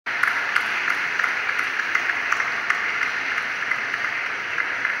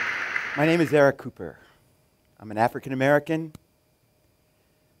My name is Eric Cooper. I'm an African American.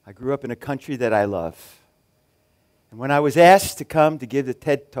 I grew up in a country that I love. And when I was asked to come to give the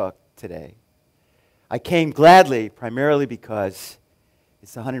TED Talk today, I came gladly, primarily because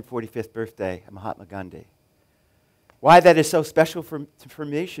it's the 145th birthday of Mahatma Gandhi. Why that is so special for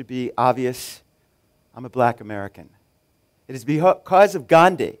me should be obvious. I'm a black American. It is because of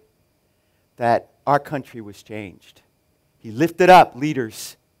Gandhi that our country was changed. He lifted up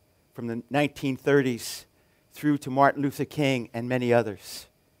leaders from the 1930s through to Martin Luther King and many others.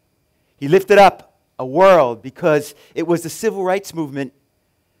 He lifted up a world because it was the civil rights movement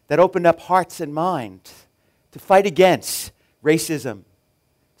that opened up hearts and minds to fight against racism,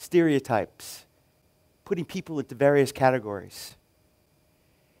 stereotypes, putting people into various categories.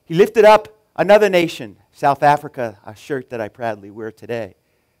 He lifted up another nation, South Africa, a shirt that I proudly wear today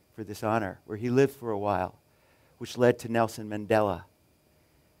for this honor, where he lived for a while, which led to Nelson Mandela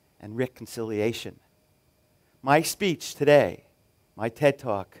and reconciliation. My speech today, my TED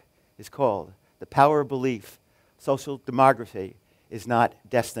Talk, is called The Power of Belief, Social Demography is Not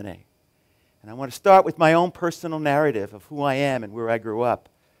Destiny. And I want to start with my own personal narrative of who I am and where I grew up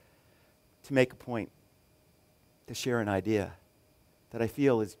to make a point, to share an idea that I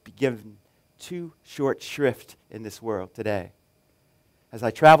feel is given too short shrift in this world today. As I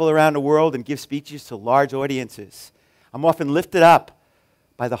travel around the world and give speeches to large audiences, I'm often lifted up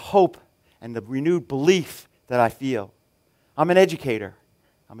by the hope and the renewed belief that I feel. I'm an educator.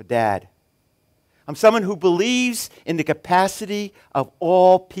 I'm a dad. I'm someone who believes in the capacity of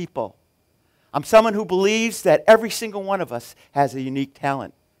all people. I'm someone who believes that every single one of us has a unique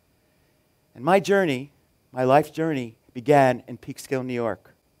talent. And my journey, my life journey, began in Peekskill, New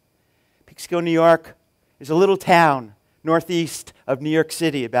York. Peekskill, New York is a little town northeast of New York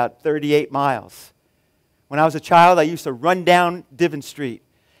City, about 38 miles. When I was a child, I used to run down Diven Street,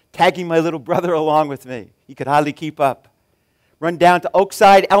 tagging my little brother along with me. He could hardly keep up. Run down to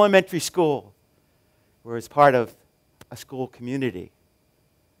Oakside Elementary School, where it's part of a school community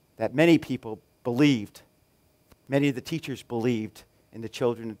that many people believed. Many of the teachers believed in the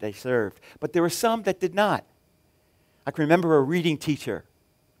children that they served. But there were some that did not. I can remember a reading teacher.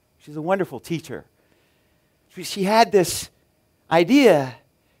 She was a wonderful teacher. She had this idea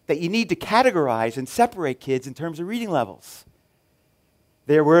that you need to categorize and separate kids in terms of reading levels.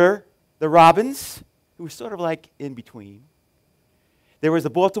 There were the Robins, who were sort of like in between. There was the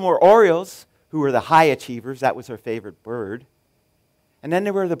Baltimore Orioles, who were the high achievers. That was her favorite bird. And then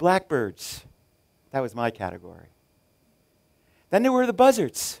there were the Blackbirds. That was my category. Then there were the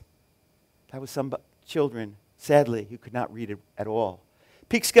Buzzards. That was some children, sadly, who could not read it at all.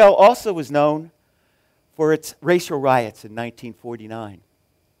 Peekskill also was known for its racial riots in 1949,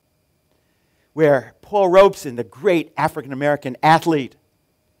 where Paul Robeson, the great African-American athlete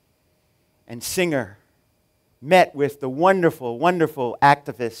and singer, met with the wonderful, wonderful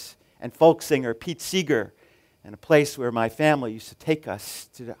activist and folk singer Pete Seeger in a place where my family used to take us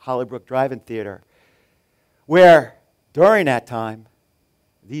to the Hollybrook Drive-In Theater, where during that time,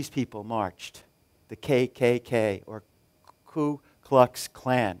 these people marched, the KKK, or Ku Klux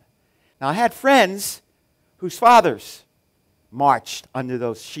Klan. Now, I had friends whose fathers marched under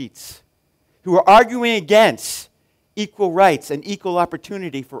those sheets, who were arguing against equal rights and equal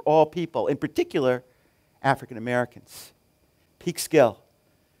opportunity for all people, in particular, African Americans. Peekskill,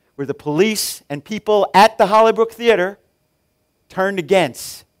 where the police and people at the Hollybrook Theater turned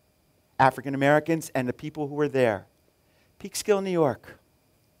against African Americans and the people who were there. Peekskill, New York,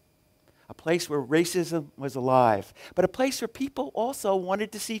 a place where racism was alive, but a place where people also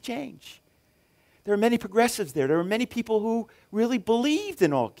wanted to see change. There were many progressives there. There were many people who really believed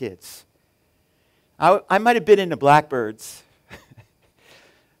in all kids. I might have been in the Blackbirds.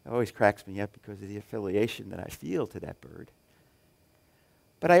 It always cracks me up because of the affiliation that I feel to that bird.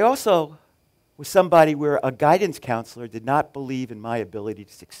 But I also was somebody where a guidance counselor did not believe in my ability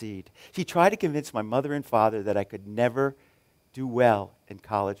to succeed. She tried to convince my mother and father that I could never do well in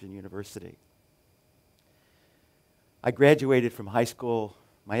college and university. I graduated from high school.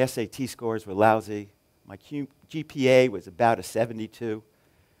 My SAT scores were lousy. My GPA was about a 72.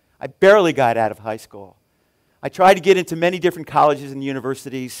 I barely got out of high school. I tried to get into many different colleges and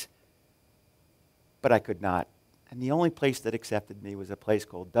universities, but I could not. And the only place that accepted me was a place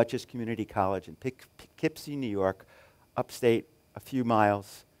called Dutchess Community College in Poughkeepsie, New York, upstate, a few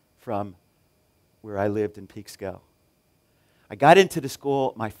miles from where I lived in Peekskill. I got into the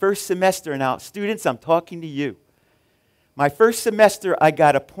school my first semester. Now, students, I'm talking to you. My first semester, I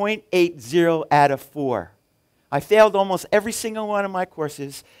got a .80 out of 4. I failed almost every single one of my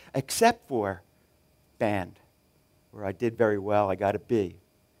courses except for band, where I did very well. I got a B.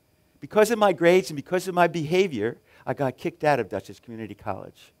 Because of my grades and because of my behavior, I got kicked out of Dutchess Community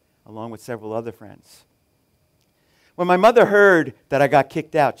College, along with several other friends. When my mother heard that I got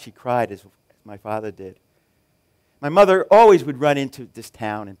kicked out, she cried as my father did. My mother always would run into this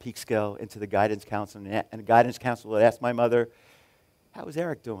town in Peekskill, into the guidance council, and the guidance council would ask my mother, "How is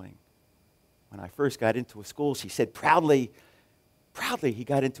Eric doing?" When I first got into a school, she said proudly, he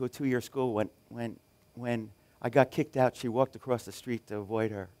got into a 2-year school. When I got kicked out, she walked across the street to avoid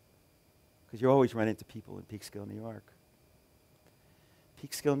her. Because you always run into people in Peekskill, New York.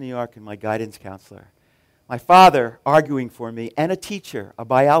 Peekskill, New York, and my guidance counselor. My father arguing for me, and a teacher, a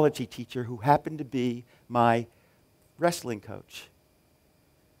biology teacher, who happened to be my wrestling coach,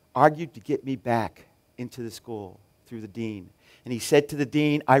 argued to get me back into the school through the dean. And he said to the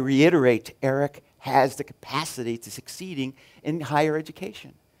dean, "I reiterate, Eric has the capacity to succeeding in higher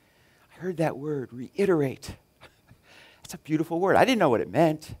education." I heard that word, reiterate. That's a beautiful word. I didn't know what it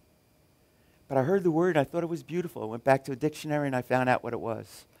meant. But I heard the word, and I thought it was beautiful. I went back to a dictionary, and I found out what it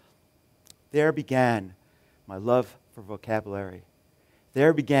was. There began my love for vocabulary.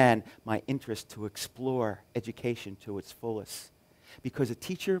 There began my interest to explore education to its fullest. Because a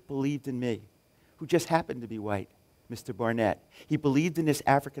teacher believed in me, who just happened to be white, Mr. Barnett. He believed in this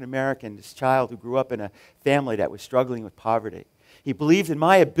African American, this child who grew up in a family that was struggling with poverty. He believed in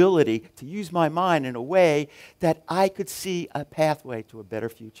my ability to use my mind in a way that I could see a pathway to a better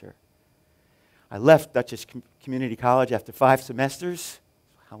future. I left Dutchess Community College after 5 semesters,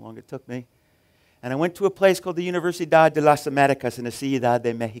 how long it took me, and I went to a place called the Universidad de las Americas in the Ciudad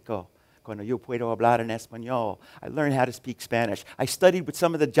de Mexico. Cuando yo puedo hablar en español. I learned how to speak Spanish. I studied with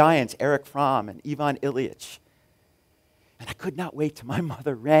some of the giants, Erich Fromm and Ivan Ilyich. And I could not wait till my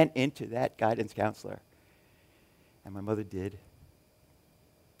mother ran into that guidance counselor. And my mother did.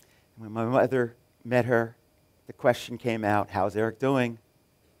 And when my mother met her, the question came out, "How's Eric doing?"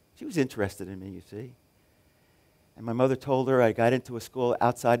 She was interested in me, you see. And my mother told her I got into a school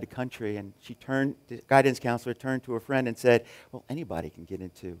outside the country, and the guidance counselor turned to a friend and said, "Well, anybody can get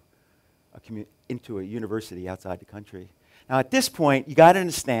into a university outside the country." Now, at this point, you got to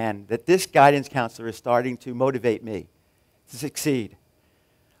understand that this guidance counselor is starting to motivate me to succeed.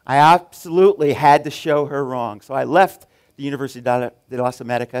 I absolutely had to show her wrong. So I left the Universidad de las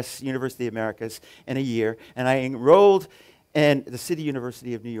Americas, University of Americas, in a year, and I enrolled in the City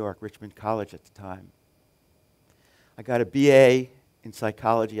University of New York, Richmond College at the time. I got a BA in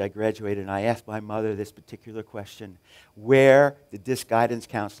psychology. I graduated, and I asked my mother this particular question: where did this guidance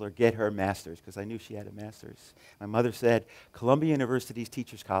counselor get her master's? Because I knew she had a master's. My mother said, Columbia University's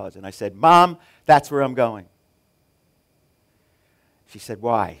Teachers College. And I said, "Mom, that's where I'm going." She said,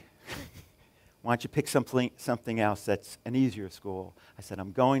 "Why?" "Why don't you pick something else that's an easier school?" I said,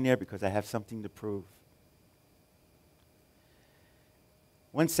 "I'm going there because I have something to prove."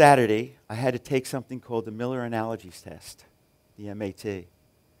 One Saturday, I had to take something called the Miller Analogies Test, the MAT.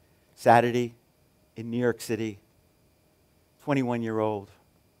 Saturday in New York City, 21-year-old.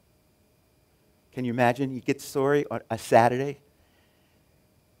 Can you imagine? You get the story on a Saturday.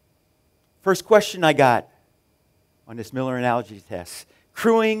 First question I got on this Miller Analogies Test: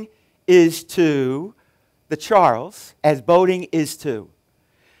 crewing is to the Charles as boating is to.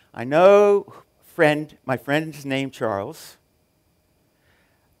 I know my friend's named Charles.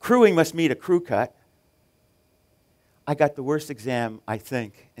 Crewing must meet a crew cut. I got the worst exam, I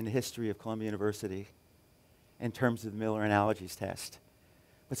think, in the history of Columbia University in terms of the Miller Analogies Test.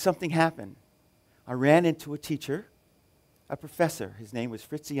 But something happened. I ran into a teacher, a professor. His name was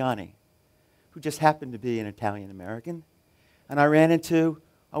Frizziani, who just happened to be an Italian-American. And I ran into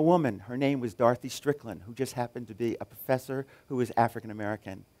a woman. Her name was Dorothy Strickland, who just happened to be a professor who was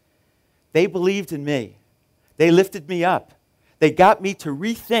African-American. They believed in me. They lifted me up. They got me to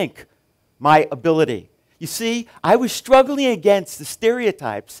rethink my ability. You see, I was struggling against the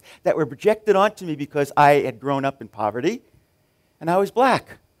stereotypes that were projected onto me because I had grown up in poverty and I was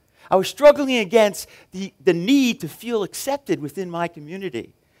black. I was struggling against the need to feel accepted within my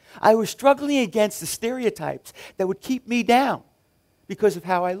community. I was struggling against the stereotypes that would keep me down because of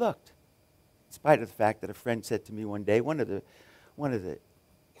how I looked. In spite of the fact that a friend said to me one day, one of the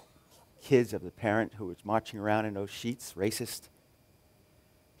kids of the parent who was marching around in those sheets, racist,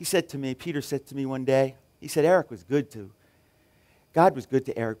 Peter said to me one day, he said, God was good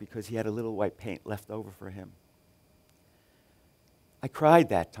to Eric because he had a little white paint left over for him. I cried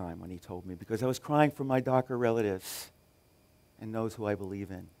that time when he told me because I was crying for my darker relatives and those who I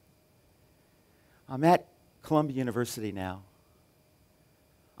believe in. I'm at Columbia University now.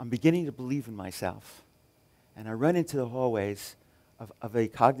 I'm beginning to believe in myself. And I run into the hallways of a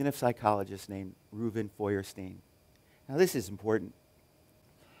cognitive psychologist named Reuven Feuerstein. Now this is important.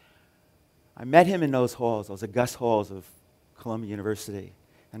 I met him in those halls, those august halls of Columbia University.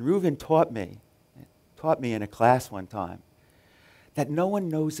 And Reuven taught me in a class one time, that no one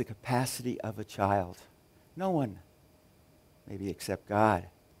knows the capacity of a child. No one, maybe except God.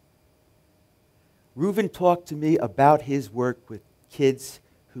 Reuven talked to me about his work with kids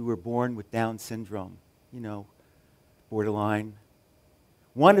who were born with Down syndrome, borderline.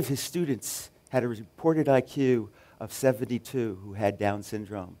 One of his students had a reported IQ of 72 who had Down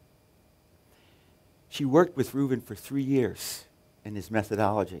syndrome. She worked with Reuven for 3 years in his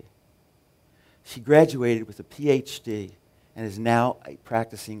methodology. She graduated with a PhD and is now a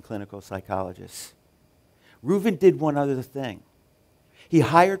practicing clinical psychologist. Reuven did one other thing. He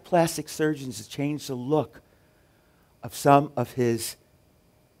hired plastic surgeons to change the look of some of his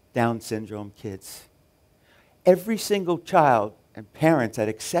Down syndrome kids. Every single child and parents that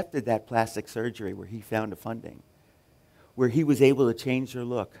accepted that plastic surgery where he found the funding, where he was able to change their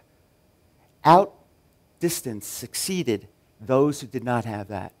look, outdistance succeeded those who did not have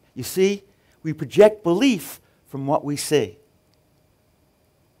that. You see, we project belief from what we see.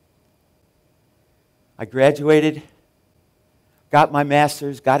 I graduated, got my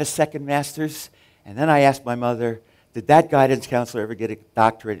master's, got a second master's, and then I asked my mother, did that guidance counselor ever get a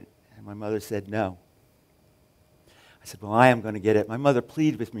doctorate? And my mother said no. I said, well, I am going to get it. My mother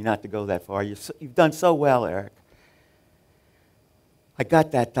pleaded with me not to go that far. You've done so well, Eric. I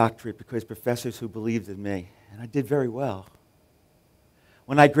got that doctorate because professors who believed in me, and I did very well.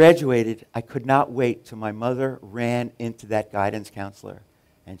 When I graduated, I could not wait till my mother ran into that guidance counselor.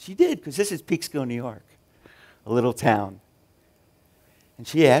 And she did, because this is Peekskill, New York, a little town. And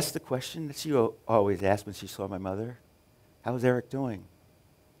she asked the question that she always asked when she saw my mother, how's Eric doing?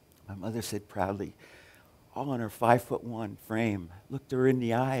 My mother said proudly, all in her 5'1" frame, looked her in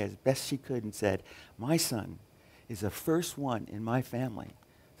the eye as best she could and said, my son is the first one in my family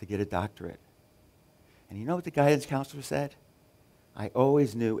to get a doctorate. And you know what the guidance counselor said? I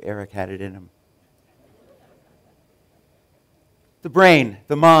always knew Eric had it in him. The brain,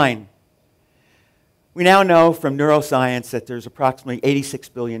 the mind. We now know from neuroscience that there's approximately 86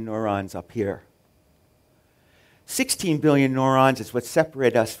 billion neurons up here. 16 billion neurons is what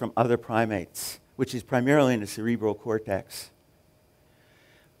separates us from other primates, which is primarily in the cerebral cortex.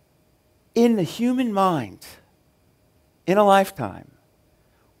 In the human mind, in a lifetime,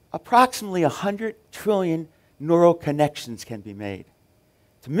 approximately 100 trillion neural connections can be made.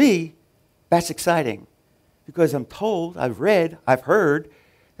 To me, that's exciting because I'm told, I've read, I've heard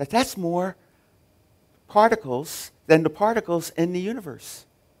that that's more particles than the particles in the universe.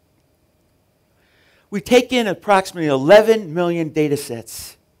 We take in approximately 11 million data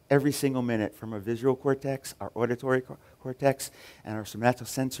sets every single minute from our visual cortex, our auditory cortex, and our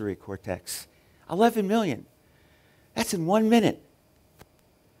somatosensory cortex. 11 million. That's in 1 minute.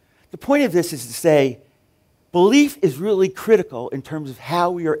 The point of this is to say, belief is really critical in terms of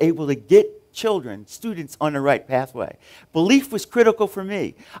how we are able to get children, students, on the right pathway. Belief was critical for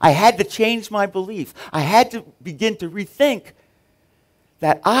me. I had to change my belief. I had to begin to rethink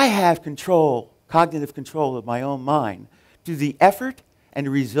that I have control, cognitive control of my own mind through the effort and the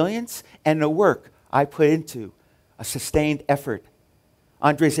resilience and the work I put into a sustained effort.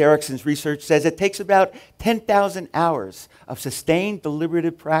 Andres Ericsson's research says it takes about 10,000 hours of sustained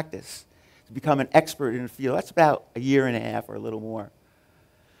deliberative practice to become an expert in a field. That's about a year and a half or a little more.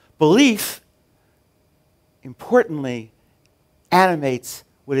 Belief, importantly, animates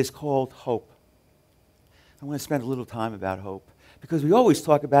what is called hope. I want to spend a little time about hope because we always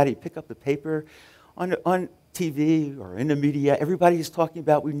talk about it. You pick up the paper on TV or in the media, everybody is talking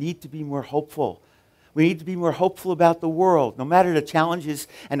about we need to be more hopeful. We need to be more hopeful about the world, no matter the challenges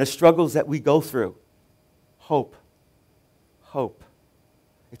and the struggles that we go through. Hope. Hope.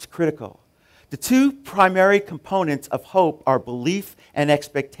 It's critical. The two primary components of hope are belief and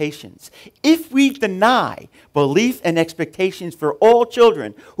expectations. If we deny belief and expectations for all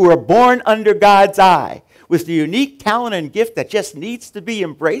children who are born under God's eye, with the unique talent and gift that just needs to be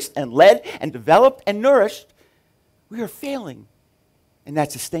embraced and led and developed and nourished, we are failing in that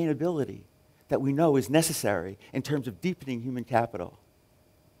sustainability that we know is necessary in terms of deepening human capital.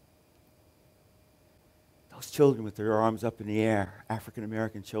 Those children with their arms up in the air, African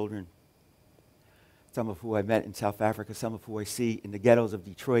American children, some of who I met in South Africa, some of who I see in the ghettos of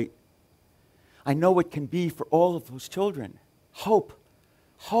Detroit. I know what can be for all of those children. Hope.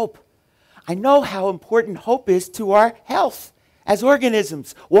 Hope. I know how important hope is to our health as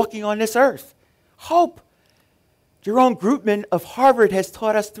organisms walking on this earth. Hope. Jerome Grootman of Harvard has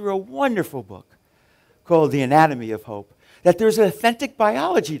taught us through a wonderful book called The Anatomy of Hope that there's an authentic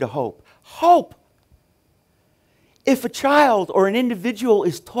biology to hope. Hope. If a child or an individual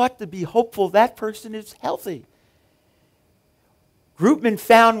is taught to be hopeful, that person is healthy. Groupman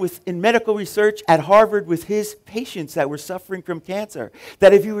found in medical research at Harvard with his patients that were suffering from cancer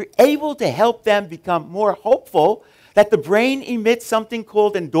that if you were able to help them become more hopeful, that the brain emits something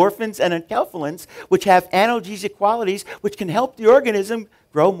called endorphins and enkephalins, which have analgesic qualities, which can help the organism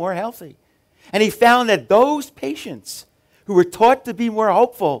grow more healthy. And he found that those patients who were taught to be more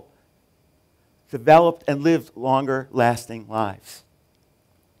hopeful developed and lived longer lasting lives.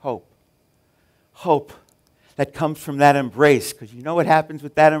 Hope. Hope that comes from that embrace. Because you know what happens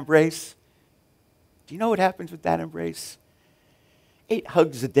with that embrace? Do you know what happens with that embrace? 8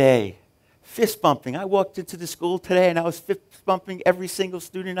 hugs a day. Fist bumping. I walked into the school today and I was fist bumping every single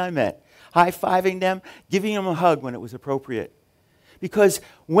student I met. High-fiving them, giving them a hug when it was appropriate. Because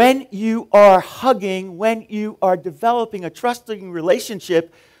when you are hugging, when you are developing a trusting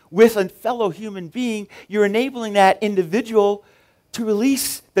relationship with a fellow human being, you're enabling that individual to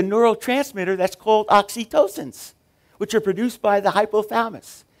release the neurotransmitter that's called oxytocins, which are produced by the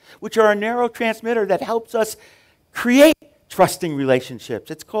hypothalamus, which are a neurotransmitter that helps us create trusting relationships.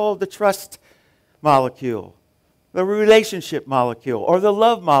 It's called the trust molecule, the relationship molecule, or the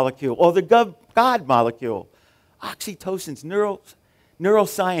love molecule, or the God molecule. Oxytocins,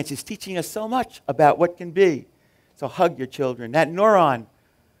 neuroscience is teaching us so much about what can be. So hug your children. That neuron,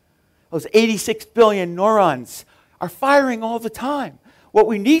 those 86 billion neurons are firing all the time. What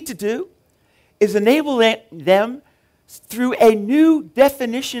we need to do is enable them through a new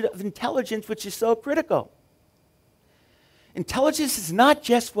definition of intelligence, which is so critical. Intelligence is not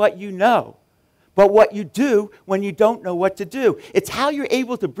just what you know, but what you do when you don't know what to do. It's how you're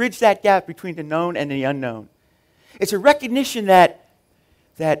able to bridge that gap between the known and the unknown. It's a recognition that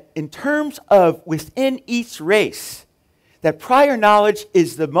in terms of within each race, that prior knowledge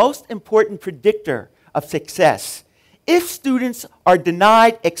is the most important predictor of success. If students are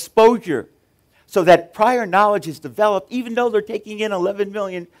denied exposure so that prior knowledge is developed, even though they're taking in 11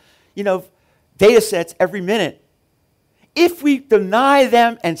 million, data sets every minute, if we deny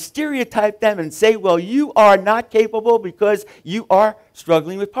them and stereotype them and say, well, you are not capable because you are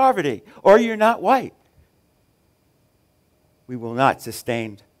struggling with poverty or you're not white, we will not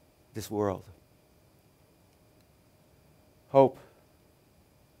sustain this world. Hope.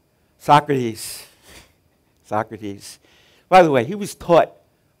 Socrates. By the way, he was taught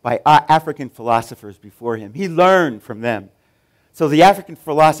by African philosophers before him. He learned from them. So the African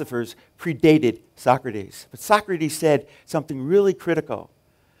philosophers predated Socrates. But Socrates said something really critical.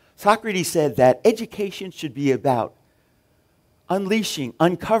 Socrates said that education should be about unleashing,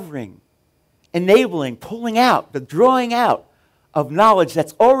 uncovering, enabling, pulling out, the drawing out of knowledge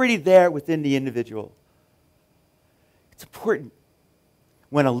that's already there within the individual. It's important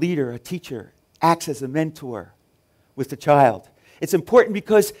when a leader, a teacher, acts as a mentor with the child. It's important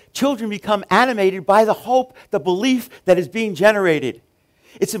because children become animated by the hope, the belief that is being generated.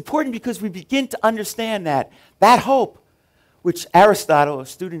 It's important because we begin to understand that hope, which Aristotle, a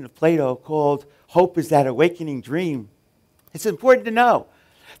student of Plato, called hope is that awakening dream. It's important to know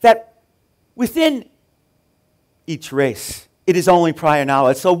that within each race, it is only prior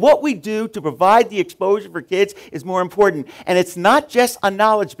knowledge. So what we do to provide the exposure for kids is more important. And it's not just a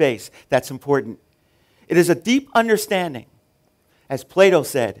knowledge base that's important. It is a deep understanding, as Plato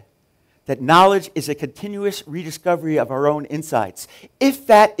said, that knowledge is a continuous rediscovery of our own insights. If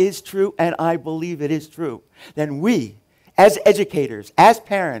that is true, and I believe it is true, then we, as educators, as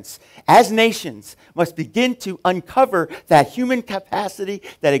parents, as nations, must begin to uncover that human capacity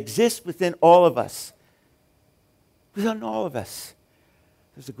that exists within all of us. Within all of us.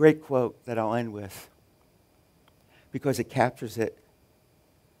 There's a great quote that I'll end with because it captures it.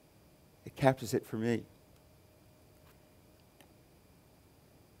 It captures it for me.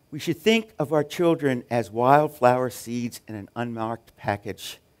 We should think of our children as wildflower seeds in an unmarked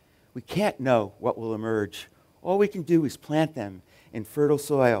package. We can't know what will emerge. All we can do is plant them in fertile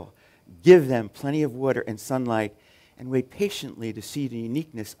soil, give them plenty of water and sunlight, and wait patiently to see the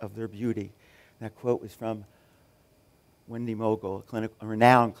uniqueness of their beauty. That quote was from Wendy Mogul, a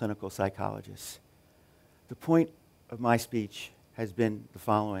renowned clinical psychologist. The point of my speech has been the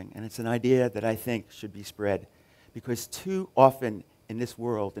following, and it's an idea that I think should be spread, because too often in this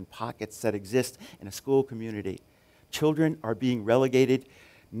world, in pockets that exist in a school community, children are being relegated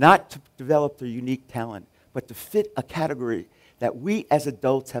not to develop their unique talent, but to fit a category that we as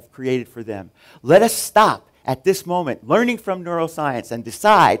adults have created for them. Let us stop at this moment, learning from neuroscience, and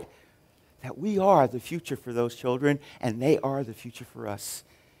decide that we are the future for those children, and they are the future for us.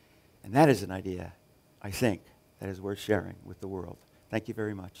 And that is an idea, I think, that is worth sharing with the world. Thank you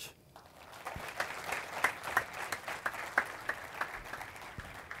very much.